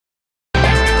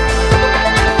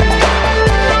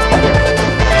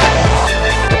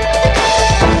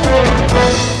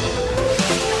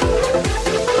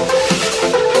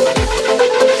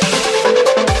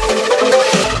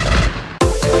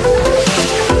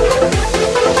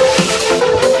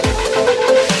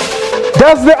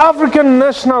Does the African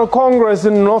National Congress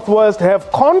in Northwest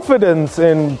have confidence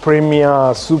in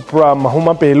Premier Supra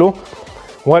Mahumapelo?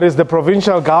 What is the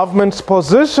provincial government's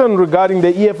position regarding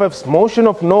the EFF's motion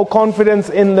of no confidence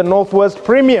in the Northwest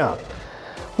Premier?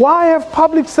 Why have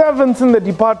public servants in the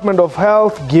Department of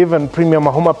Health given Premier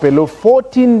Mahumapelo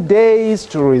 14 days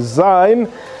to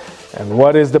resign? And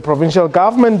what is the provincial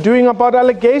government doing about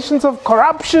allegations of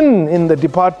corruption in the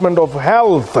Department of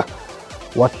Health?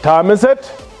 What time is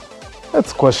it?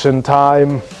 It's question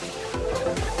time.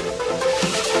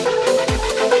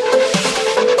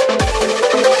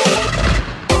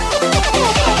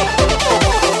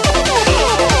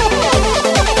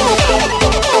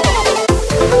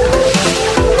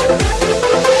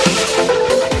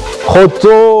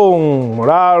 Khotong,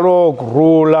 Raro,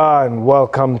 Grula, and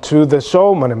welcome to the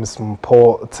show. My name is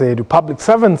Mpo Tsedu. Public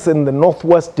servants in the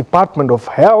Northwest Department of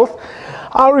Health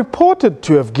are reported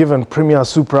to have given Premier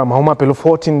Supra Mahumapelo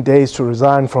 14 days to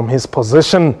resign from his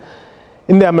position.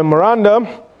 In their memorandum,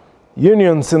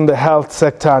 unions in the health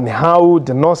sector, Nehawu,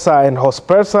 Denosa and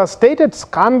Hospersa, stated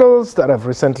scandals that have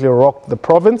recently rocked the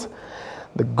province.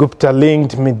 The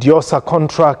Gupta-linked Mediosa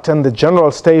contract and the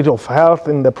general state of health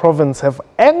in the province have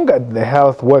angered the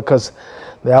health workers.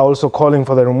 They are also calling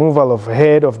for the removal of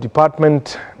head of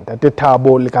department, Mr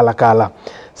Thabo Lekalakala,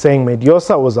 saying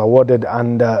Mediosa was awarded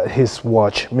under his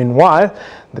watch. Meanwhile,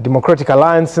 the Democratic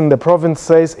Alliance in the province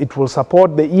says it will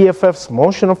support the EFF's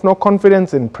motion of no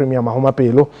confidence in Premier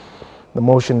Mahumapelo. The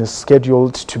motion is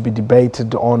scheduled to be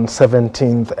debated on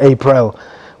 17th April.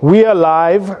 We are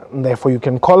live, therefore you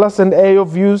can call us and air your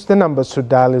views. The numbers to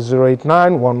dial is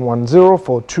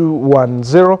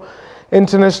 089-110-4210.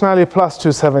 Internationally,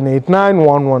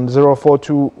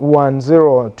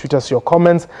 +2789-110-4210. Tweet us your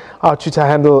comments. Our Twitter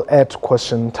handle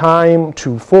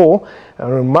 @QuestionTime24.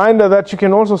 A reminder that you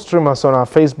can also stream us on our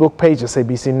Facebook page,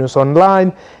 SABC News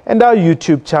Online, and our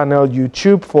YouTube channel,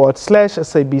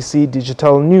 YouTube/SABC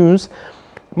Digital News.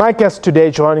 My guest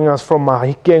today, joining us from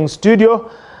Mahikeng studio,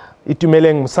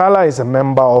 Itumeleng Msala, is a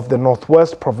member of the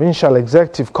Northwest Provincial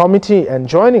Executive Committee, and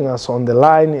joining us on the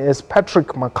line is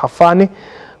Patrick Makafani,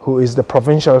 who is the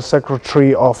Provincial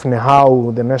Secretary of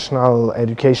Nehawu, the National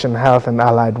Education, Health and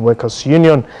Allied Workers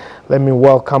Union. Let me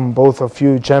welcome both of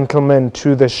you gentlemen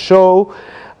to the show.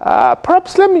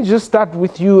 Perhaps let me just start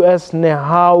with you as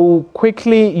Nehawu.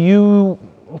 Quickly, you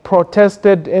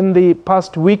protested in the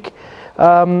past week.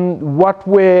 What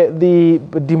were the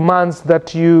demands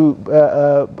that you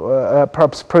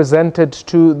perhaps presented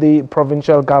to the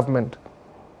provincial government?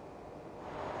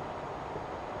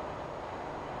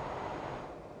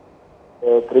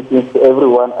 Greetings to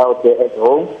everyone out there at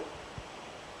home.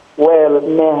 Well,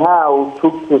 Nehawu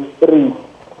took to street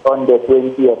on the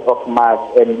 20th of March,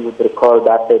 and you would recall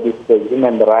that this is the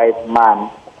Human Rights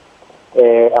Month.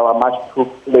 Our march took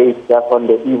place just on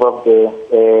the eve of the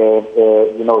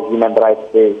Human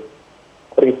Rights Day,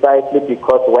 precisely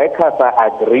because workers are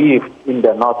aggrieved in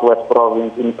the Northwest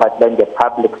Province, in particular in the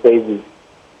public service,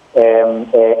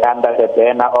 under the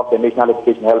banner of the National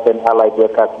Education, Health and Allied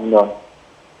Workers Union.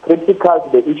 Critical to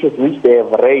the issues which they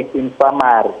have raised in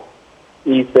summary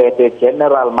is the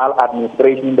general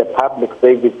maladministration in the public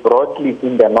service broadly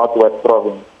in the Northwest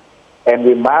Province. And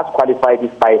we must qualify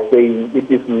this by saying it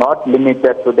is not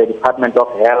limited to the Department of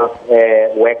Health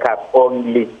workers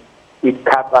only. It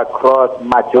cuts across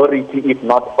majority, if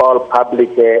not all,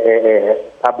 public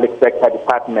sector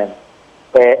departments.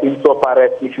 Insofar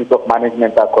as issues of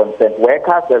management are concerned,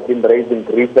 workers have been raising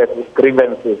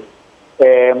grievances.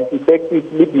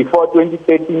 Effectively before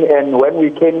 2013, and when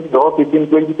we came to the office in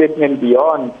 2013 and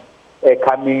beyond,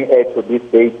 coming to this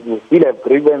date, we still have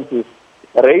grievances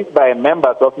raised by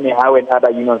members of Nehawu and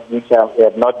other unions which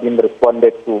have not been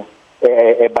responded to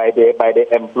by the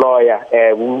employer,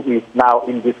 who is now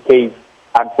in this case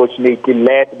unfortunately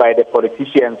led by the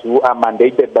politicians who are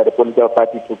mandated by the political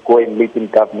party to go and lead in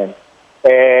government.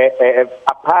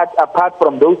 Apart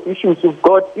from those issues, you've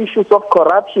got issues of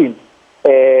corruption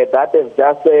that has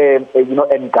just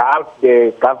engulfed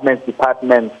the government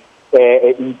departments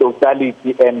in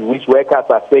totality, and which workers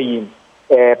are saying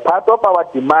part of our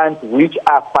demands, which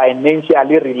are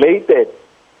financially related,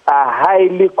 are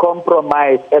highly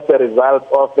compromised as a result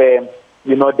of the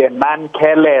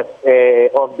non-careless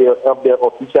of the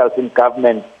officials in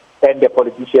government and the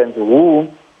politicians who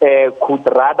could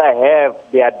rather have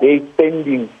their day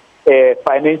spending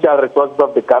financial resources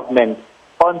of the government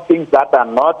on things that are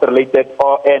not related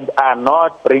and are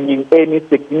not bringing any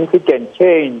significant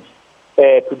change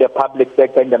to the public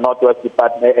sector in the Northwest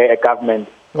government.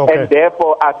 Okay. And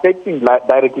therefore affecting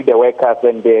directly the workers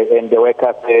and the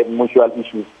workers' mutual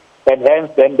issues. And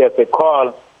hence then there's a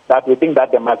call that we think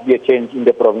that there must be a change in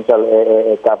the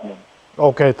provincial government.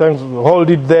 Okay, thanks. Hold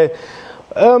it there.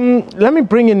 Let me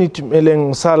bring in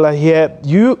Itumeleng Sala here.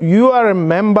 You are a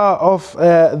member of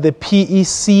the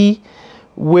PEC,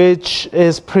 which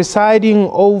is presiding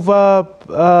over,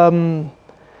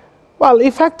 well,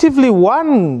 effectively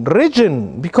one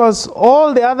region, because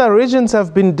all the other regions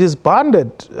have been disbanded.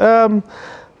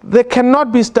 There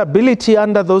cannot be stability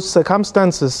under those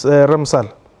circumstances,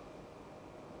 Ramsal.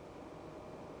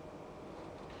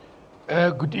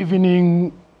 Good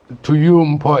evening to you,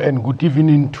 Mpo, and good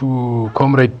evening to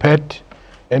Comrade Pat,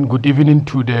 and good evening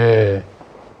to the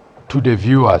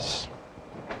viewers.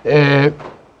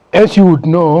 As you would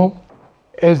know,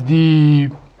 as the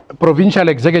Provincial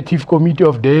Executive Committee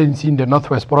of the ANC in the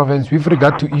Northwest Province, with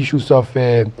regard to issues of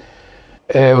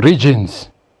regions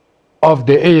of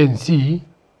the ANC,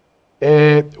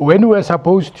 when we were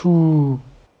supposed to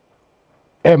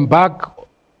embark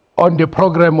on the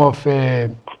program of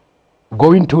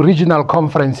going to regional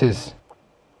conferences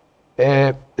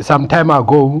some time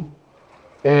ago,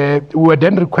 we were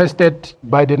then requested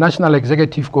by the National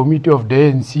Executive Committee of the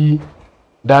ANC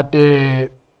that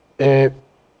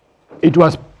it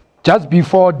was just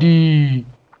before the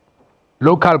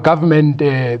local government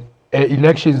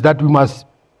elections that we must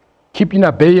keep in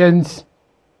abeyance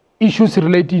issues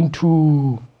relating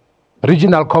to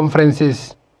regional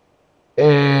conferences.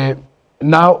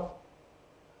 Now,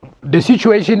 the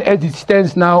situation as it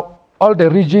stands now, all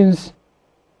the regions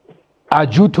are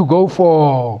due to go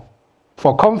for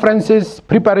conferences.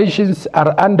 Preparations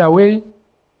are underway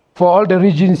for all the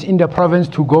regions in the province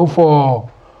to go for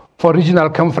regional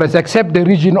conference, except the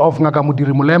region of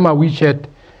Ngakamudiri Mulema, which had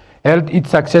held its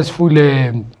successful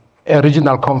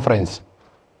regional conference.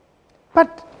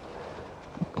 But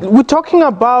we're talking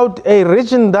about a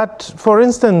region that, for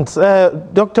instance,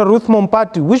 Dr. Ruth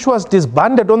Mompati, which was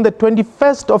disbanded on the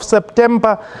 21st of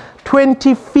September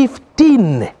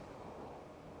 2015.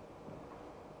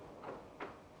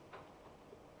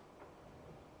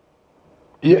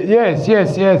 Yes.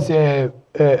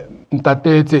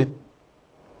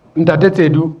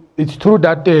 It's true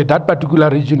that that particular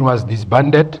region was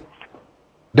disbanded.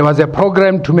 There was a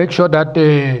program to make sure that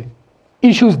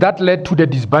issues that led to the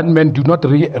disbandment do not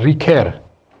recur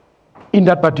in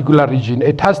that particular region.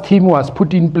 A task team was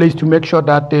put in place to make sure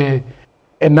that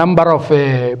a number of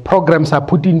programs are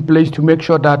put in place to make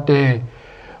sure that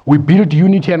we build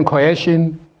unity and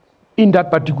cohesion in that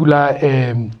particular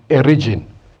region.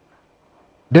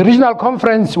 The regional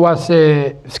conference was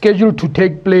scheduled to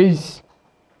take place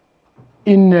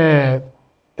in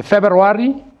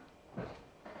February,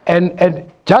 and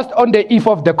just on the eve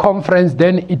of the conference,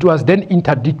 then it was then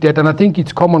interdicted, and I think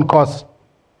it's common cause,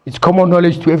 it's common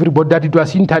knowledge to everybody that it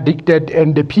was interdicted,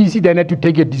 and the PC then had to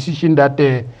take a decision that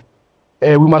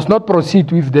we must not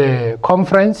proceed with the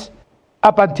conference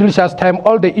up until such time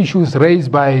all the issues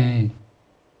raised by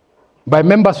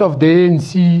members of the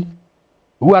ANC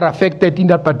who are affected in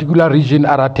that particular region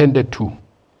are attended to.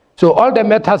 So all the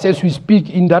matters as we speak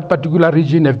in that particular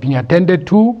region have been attended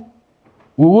to.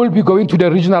 We will be going to the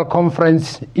regional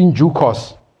conference in due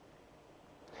course.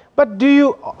 But do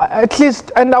you, at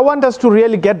least, and I want us to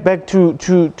really get back to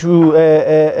the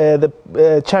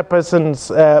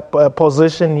chairperson's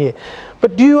position here,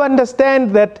 but do you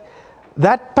understand that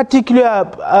that particular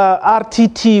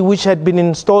RTT which had been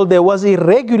installed there was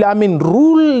irregular? I mean,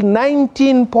 Rule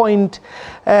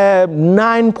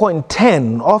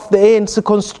 19.9.10 of the ANC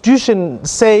Constitution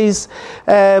says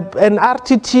an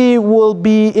RTT will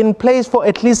be in place for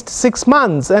at least 6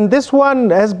 months, and this one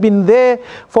has been there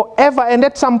forever, and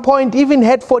at some point even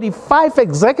had 45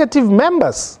 executive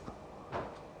members.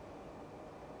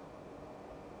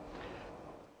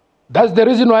 That's the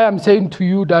reason why I'm saying to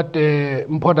you that,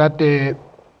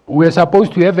 we're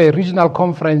supposed to have a regional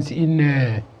conference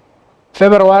in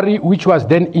February, which was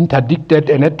then interdicted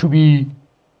and had to be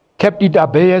kept in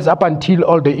abeyance up until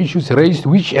all the issues raised,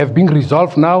 which have been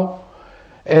resolved now,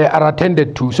 are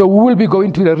attended to. So we will be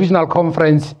going to the regional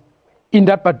conference in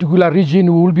that particular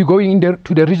region. We will be going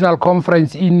to the regional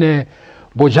conference in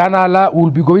Bojanala. We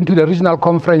will be going to the regional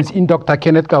conference in Dr.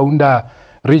 Kenneth Kaunda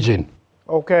region.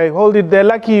 Okay, hold it there.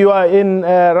 Lucky you are in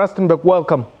Rustenburg.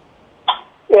 Welcome.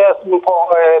 Yes,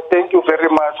 thank you very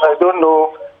much. I don't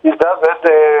know, is that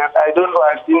I don't know,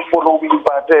 I've been following,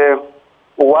 but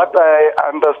what I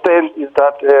understand is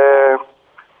that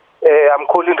I'm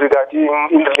calling regarding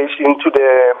in relation to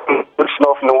the question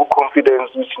of no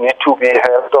confidence which need to be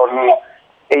held on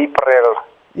April.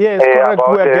 Yes, correct.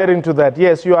 We are getting to that.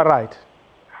 Yes, you are right.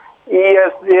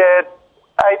 Yes,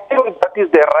 I think that is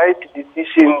the right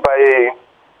decision by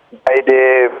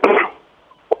the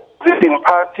opposition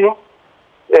party,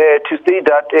 to say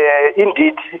that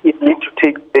indeed it needs to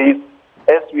take place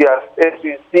as we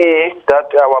see that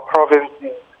our province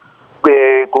is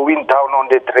going down on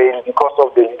the drain because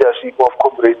of the leadership of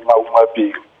Comrade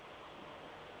Mahumapelo.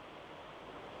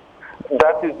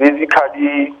 That is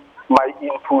basically my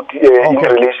input in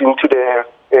relation to the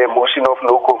motion of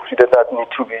no confidence that need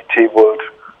to be tabled.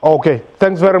 Okay,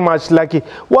 thanks very much, Lucky.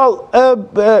 Well,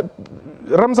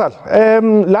 Ramzal,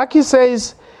 Lucky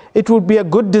says it would be a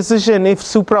good decision if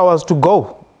Supra was to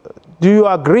go. Do you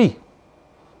agree?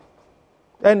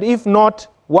 And if not,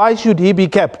 why should he be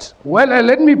kept? Well,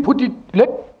 let me put it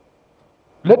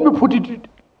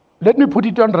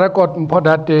on record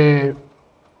that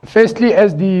firstly,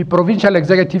 as the Provincial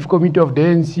Executive Committee of the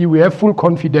ANC, we have full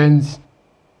confidence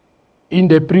in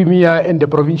the Premier and the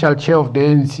Provincial Chair of the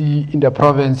ANC in the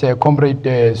province,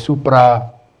 Comrade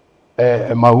Supra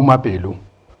Mahumapelo.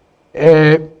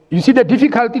 You see, the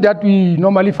difficulty that we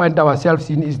normally find ourselves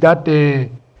in is that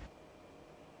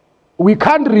we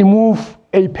can't remove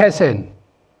a person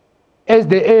as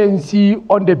the ANC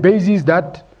on the basis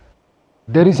that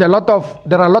there are a lot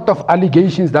of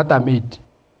allegations that are made.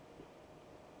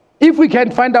 If we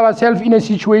can find ourselves in a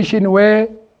situation where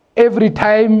every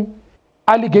time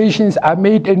allegations are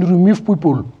made and remove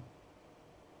people,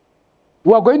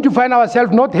 we are going to find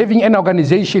ourselves not having an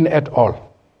organization at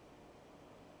all.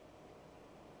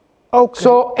 Okay.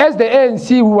 So as the ANC,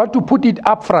 we want to put it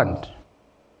up front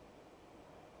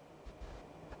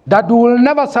that we will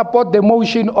never support the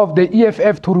motion of the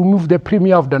EFF to remove the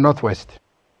Premier of the Northwest.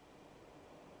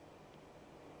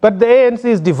 But the ANC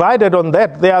is divided on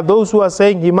that. There are those who are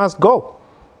saying he must go.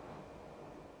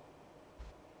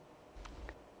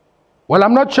 Well,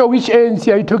 I'm not sure which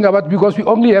ANC are you talking about, because we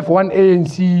only have one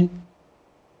ANC.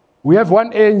 We have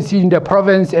one ANC in the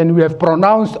province, and we have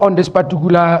pronounced on this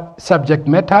particular subject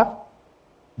matter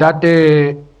that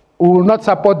we will not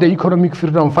support the economic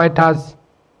freedom fighters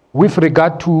with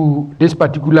regard to this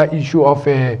particular issue of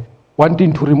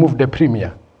wanting to remove the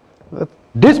Premier.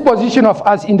 This position of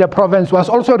us in the province was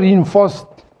also reinforced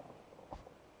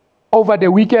over the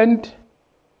weekend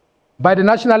by the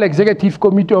National Executive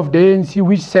Committee of the ANC,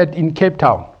 which sat in Cape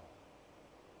Town.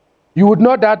 You would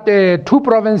know that two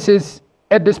provinces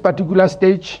at this particular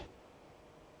stage,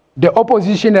 the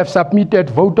opposition have submitted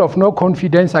vote of no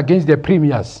confidence against the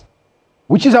premiers,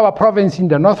 which is our province in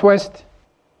the Northwest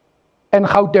and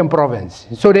Gauteng province.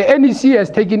 So the NEC has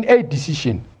taken a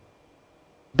decision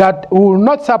that we will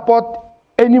not support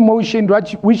any motion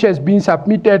which has been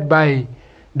submitted by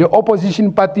the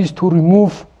opposition parties to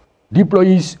remove the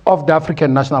employees of the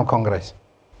African National Congress.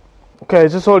 Okay,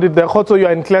 just hold it there. Khotso, you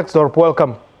are in Klerksdorp.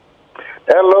 Welcome.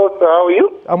 Hello, sir. How are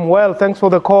you? I'm well. Thanks for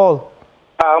the call.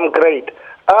 I'm great.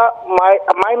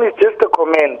 Mine is just a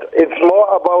comment. It's more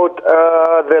about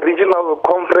the regional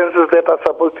conferences that are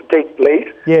supposed to take place.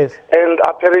 Yes. And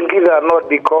apparently they are not,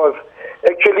 because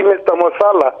actually Mr.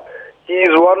 Mosala, he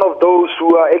is one of those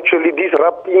who are actually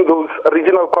disrupting those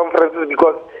regional conferences,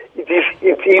 because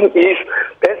it's in his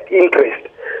best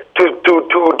interest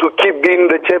to keep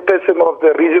being the chairperson of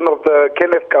the region of the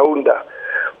Kenneth Kaunda.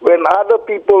 When other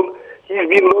people, he's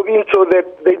been lobbying so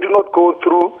that they do not go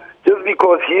through, just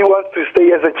because he wants to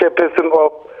stay as a chairperson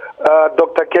of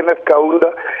Dr. Kenneth Kaunda,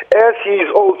 as he is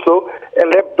also a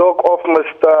lapdog of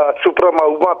Mr. Supra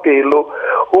Mahumapelo,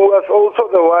 who was also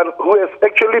the one who has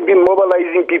actually been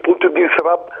mobilizing people to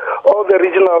disrupt all the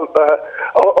regional,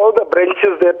 all the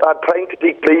branches that are trying to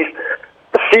take place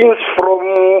since from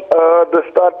the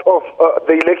start of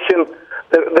the election,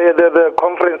 the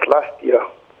conference last year.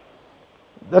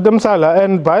 Adamsala,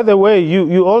 and by the way,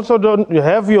 you also you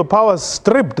have your powers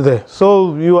stripped there,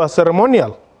 so you are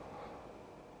ceremonial.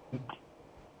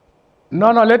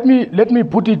 No, let me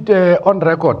put it on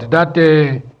record that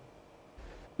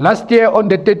last year on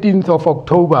the 13th of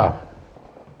October,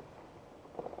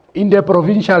 in the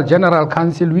Provincial General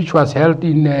Council, which was held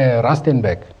in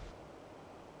Rustenburg,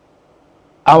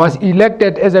 I was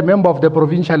elected as a member of the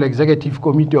Provincial Executive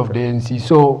Committee of the ANC.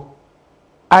 So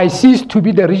I ceased to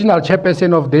be the regional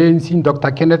chairperson of the ANC in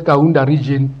Dr. Kenneth Kaunda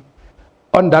region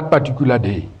on that particular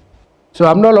day. So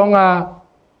I'm no longer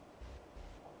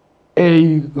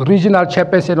a regional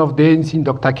chairperson of the ANC in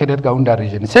Dr. Kenneth Kaunda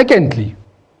region. Secondly,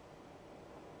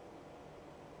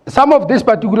 some of these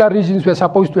particular regions were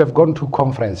supposed to have gone to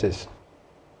conferences.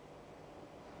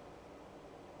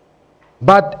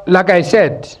 But like I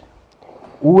said,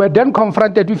 we were then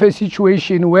confronted with a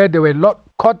situation where there were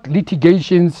court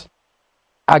litigations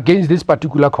against these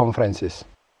particular conferences.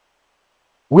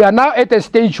 We are now at a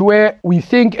stage where we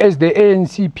think, as the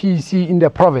ANC PC in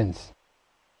the province,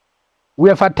 we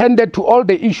have attended to all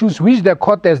the issues which the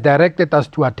court has directed us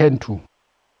to attend to.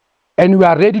 and we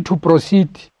are ready to proceed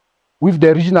with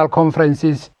the regional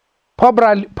conferences,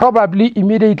 probably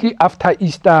immediately after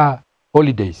Easter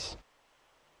holidays.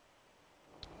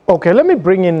 Okay, let me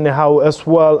bring in Nehawu as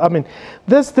well. I mean,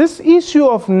 there's this issue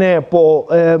of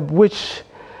NEPO, which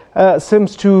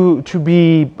seems to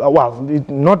be, well,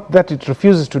 not that it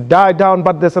refuses to die down,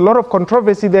 but there's a lot of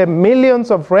controversy there.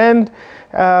 Millions of rand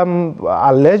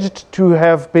alleged to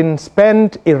have been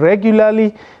spent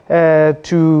irregularly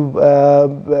to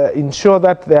ensure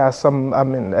that there are some,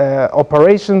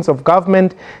 operations of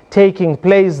government taking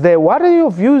place there. What are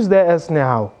your views there as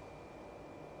Nehawu?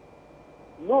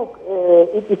 Look,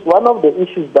 it is one of the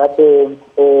issues that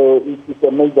is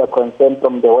a major concern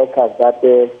from the workers, that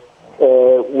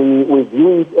we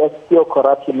view it as pure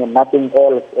corruption and nothing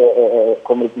else,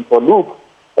 Comrade people. Look,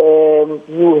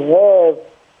 you have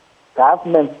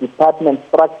government departments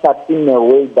structured in a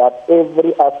way that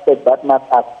every aspect that must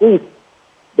assist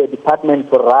the department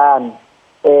to run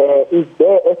is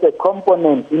there as a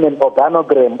component in an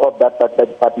organogram of that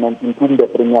department, including the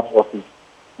Premier's office.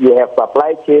 You have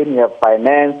supply chain, you have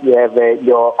finance, you have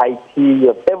your IT, you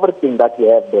have everything that you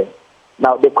have there.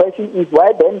 Now, the question is,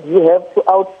 why then do you have to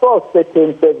outsource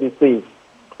certain services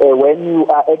when you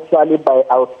are actually, by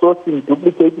outsourcing,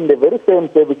 duplicating the very same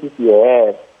services you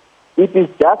have? It is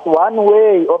just one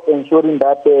way of ensuring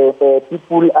that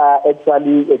people are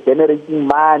actually generating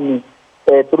money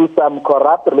through some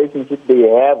corrupt relationship they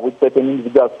have with certain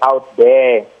individuals out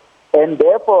there, and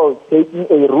therefore taking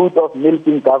a route of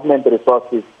milking government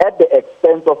resources at the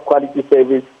expense of quality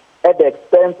service, at the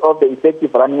expense of the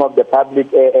effective running of the public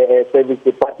service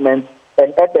department,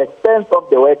 and at the expense of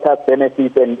the workers'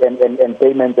 benefits and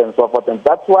payments and so forth. And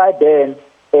that's why then,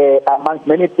 amongst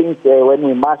many things, when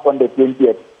we marched on the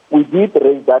 20th, we did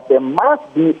raise that there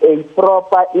must be a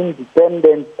proper,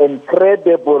 independent, and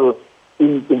credible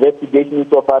investigation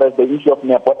insofar as the issue of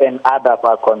NEPO and others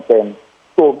are concerned.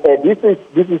 So this is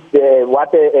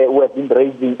what we have been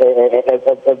raising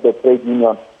as the trade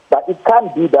union. But it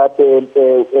can't be that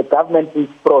a government is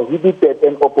prohibited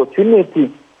an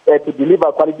opportunity to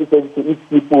deliver quality service to its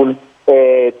people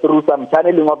through some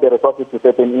channeling of the resources to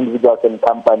certain individuals and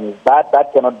companies.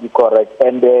 That cannot be correct.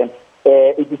 And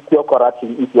it is pure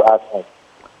corruption, if you ask us.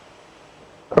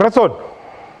 Ratson.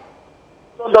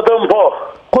 Ndatembo.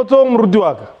 Khotsong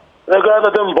Mruduaka. Eka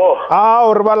ndatembo.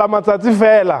 O re bala matsatsi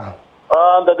fela.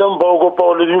 Ndatembo go pa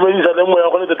le dimedisa le moya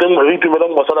go le ndatembo re itumela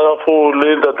mo sala ka fo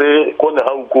le ndate ko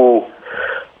Nehawu ko.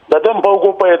 Ndatembo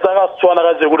go pa etsa ka tswana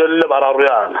ka jegule le bararo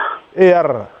yana.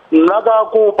 Yar. Nna ka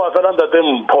ko pa fela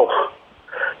ndatembo.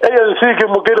 ANC ke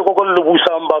mokele go le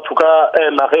busang batho ka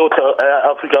naga yotlhe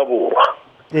Afrika Borwa.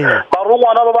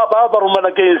 Barongwana ba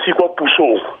romela ke ANC kwa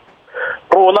pusong.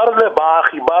 Rona re le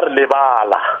baagi ba re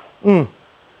lebala.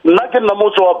 Nna ke nna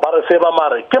motso wa Bareseba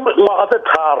mare ke ngwaga tse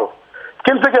tharo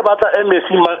ke ntse ke batla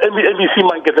MBC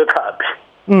manketse tlhapi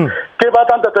ke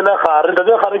batla ntatele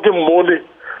gare ke mmone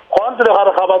go ntse le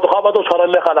gare ga batho tshwara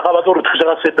legala ga batho re thusa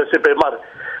ka sepe mare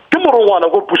ke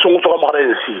morongwana go pusong o tswa ka mogare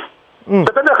ANC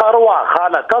ntatele gare wa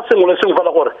gana ka sengwe le sengwe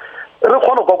fela gore re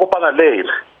kgone go kopana le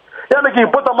ene yana ke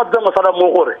ipotsa matse mo sala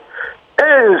mo gore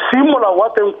simola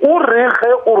wa teng o re ge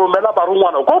o romela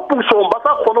barongwana go pusong ba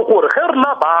sa kgone gore ge re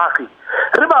na baagi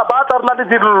re ba batla re na le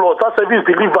dillo tsa service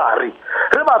delivery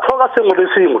re ba tlhoka sengwe le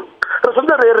sengwe re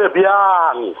sentse re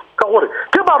bjang ka gore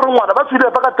ke barongwana ba tswile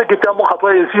ba ka tekete ya mogatho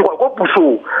wa ANC go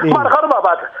pusong mare ga re ba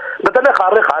batla ntatele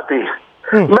gare gate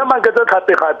mme manketse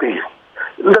tlhape gate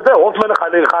ntate Hoffman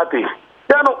galeng gate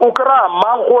yana o kra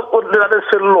mang go le le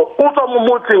sello o tswa mo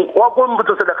motseng wa go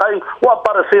mbotselegae wa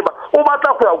Pareseba o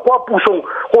batla go ya kwa pusong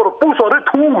gore puso re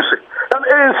thuse and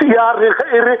ANC ya re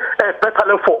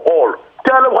better for all.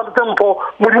 Keep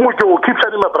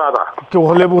saying my brother.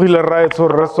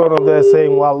 They're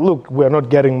saying, well, look, we're not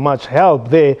getting much help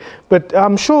there. But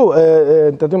I'm sure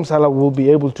Tatum Salah will be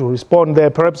able to respond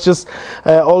there. Perhaps just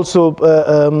also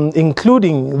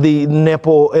including the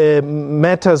NEPO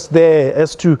matters there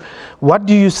as to what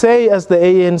do you say as the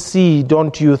ANC?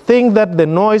 Don't you think that the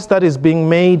noise that is being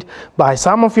made by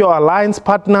some of your alliance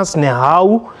partners,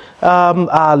 Nehawu,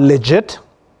 are legit?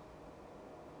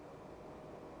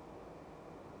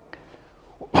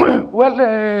 Well,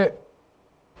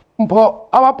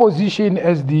 our position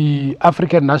as the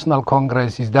African National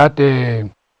Congress is that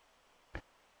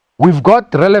we've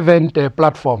got relevant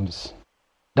platforms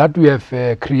that we have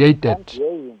created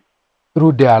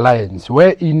through the alliance,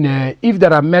 wherein if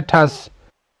there are matters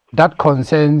that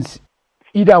concerns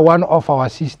either one of our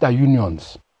sister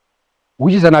unions,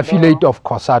 which is an affiliate of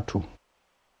COSATU,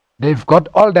 they've got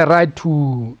all the right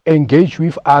to engage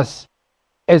with us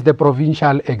as the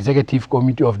Provincial Executive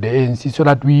Committee of the ANC so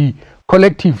that we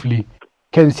collectively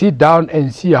can sit down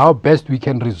and see how best we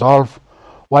can resolve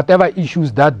whatever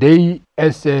issues that they,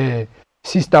 as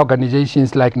sister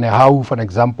organizations like Nehawu, for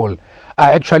example,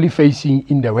 are actually facing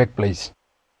in the workplace.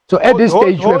 So at this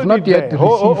stage, we have not yet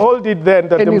received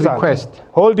any request.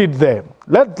 Hold it there.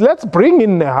 Let's bring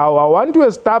in Nehawu. I want to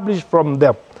establish from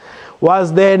them,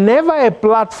 was there never a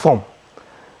platform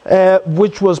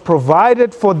which was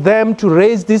provided for them to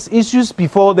raise these issues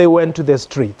before they went to the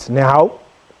streets? Nehawu?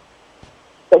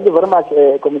 Thank you very much,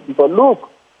 Committee. So look,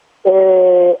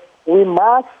 we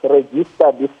must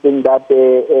register this thing that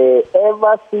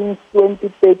ever since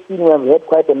 2013, we have had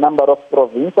quite a number of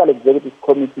provincial executive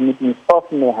committee meetings of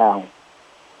Nehawu.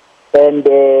 And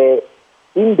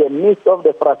in the midst of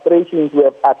the frustrations, we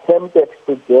have attempted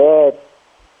to get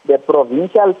the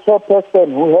provincial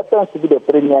chairperson, who happens to be the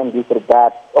premier in this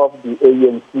regard of the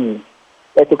ANC,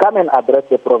 to come and address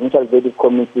the provincial executive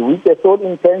committee with the sole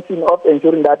intention of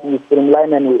ensuring that we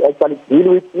streamline and we actually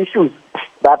deal with issues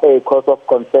that are a cause of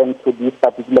concern to this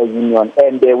particular union.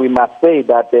 And we must say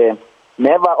that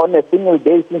never on a single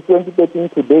day since 2013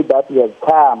 to date that he has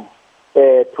come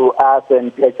to us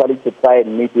and actually to try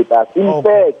and meet with us. In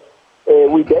fact,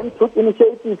 we then took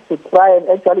initiatives to try and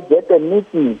actually get a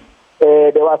meeting.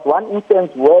 There was one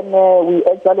instance when we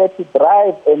actually had to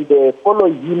drive and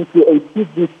follow him to a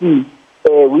TGC,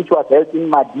 which was held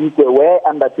in Madike, where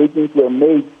undertakings were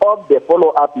made of the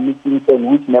follow-up meetings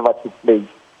and which never took place.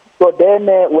 So then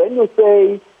when you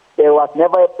say there was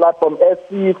never a platform, as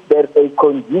if there's a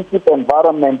conducive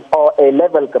environment or a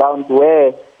level ground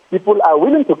where people are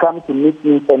willing to come to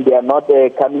meetings and they are not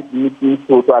coming to meetings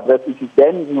to address issues,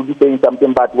 then you'll be saying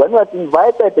something. But when we're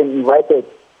invited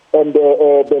and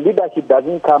the leadership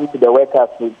doesn't come to the workers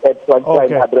to try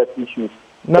and address issues,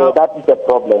 now, that is a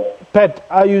problem. Pat,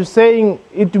 are you saying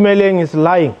Itumeleng is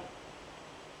lying?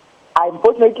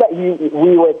 Unfortunately,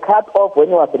 we were cut off when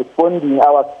he was responding. I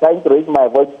was trying to raise my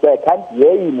voice, so I can't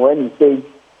hear him when he says,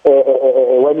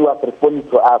 when he was responding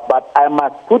to us. But I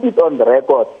must put it on the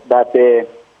record that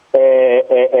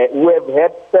we have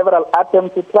had several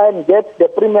attempts to try and get the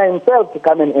Premier himself to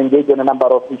come and engage on a number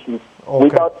of issues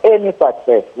without any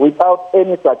success.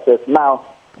 Now,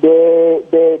 the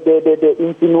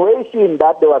insinuation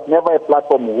that there was never a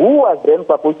platform, who was then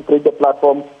supposed to create a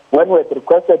platform when we had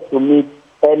requested to meet,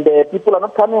 and people are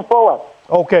not coming forward.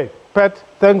 Okay, Pat,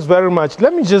 thanks very much.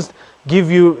 Let me just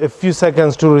give you a few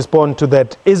seconds to respond to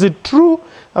that. Is it true?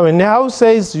 I mean, Nehawu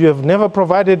says you have never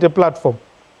provided a platform.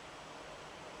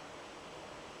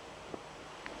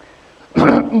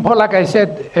 Like I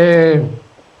said,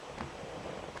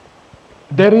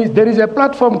 there is a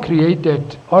platform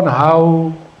created on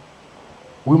how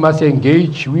we must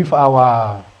engage with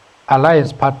our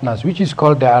alliance partners, which is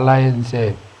called the alliance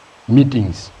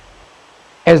meetings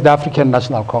as the African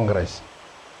National Congress.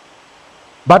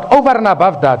 But over and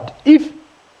above that, if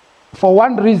for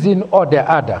one reason or the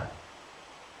other,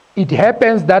 it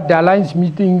happens that the alliance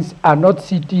meetings are not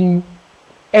sitting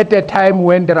at a time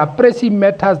when there are pressing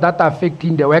matters that are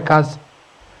affecting the workers,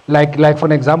 like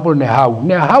for example, Nehawu.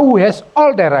 Nehawu has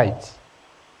all the rights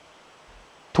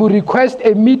to request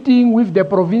a meeting with the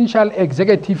Provincial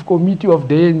Executive Committee of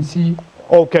the ANC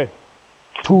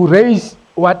to raise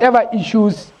whatever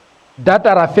issues that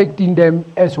are affecting them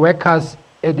as workers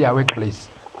at their workplace.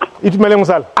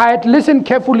 I had listened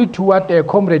carefully to what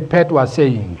Comrade Pat was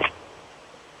saying.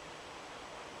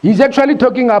 He's actually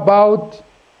talking about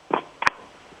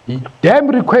them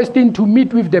requesting to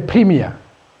meet with the Premier.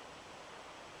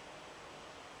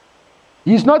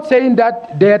 He's not saying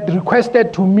that they had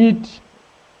requested to meet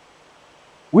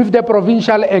with the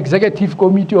Provincial Executive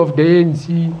Committee of the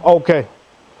ANC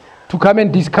to come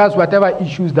and discuss whatever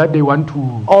issues that they want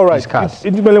to discuss.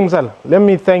 Let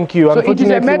me thank you. So it is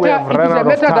a matter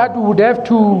that we would have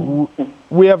to...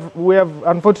 We have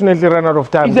unfortunately run out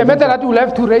of time. It's a matter that we'll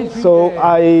have to raise. So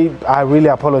I really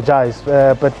apologize,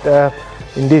 but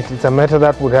indeed it's a matter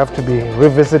that would have to be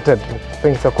revisited. I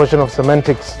think it's a question of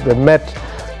semantics. They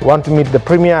want to meet the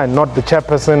Premier and not the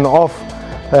chairperson of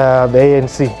the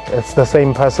ANC. It's the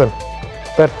same person.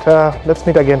 But let's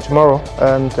meet again tomorrow.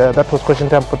 And that was Question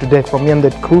Time for today. From me and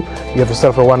the crew, you have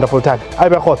yourself a wonderful time.